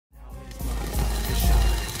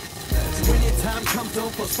time comes,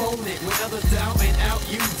 don't postpone it. When others doubt and out,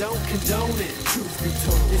 you don't condone it. Truth be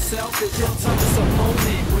told, you're selfish, your toughest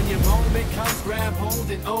opponent. When your moment comes, grab hold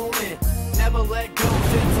and own it. Never let go,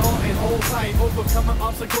 sit tall and hold tight. Overcoming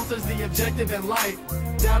obstacles is the objective in life.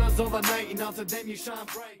 Doubt is overnight, and until then you shine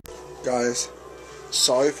bright. Guys,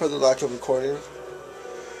 sorry for the lack of recording.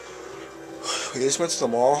 We just went to the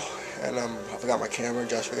mall, and I forgot my camera.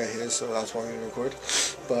 Josh forgot his, so that's why I didn't record.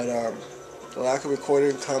 But the lack of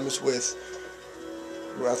recording comes with,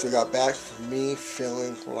 after we got back, me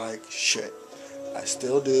feeling like shit. I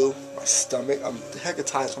still do. My stomach, I'm the heck of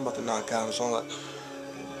tired, so I'm about to knock out. It's only like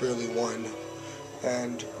barely 1.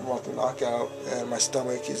 And I'm about to knock out, and my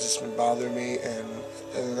stomach has just been bothering me.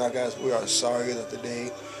 And now, guys, we are sorry that the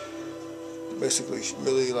day, basically,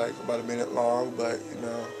 really like about a minute long, but you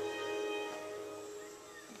know,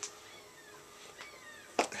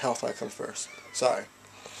 health might come first. Sorry.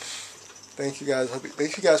 Thank you guys.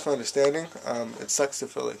 Thank you guys for understanding. It sucks to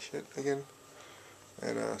feel like shit again,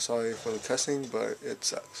 and sorry for the cussing, but it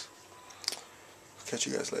sucks. Catch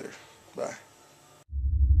you guys later. Bye.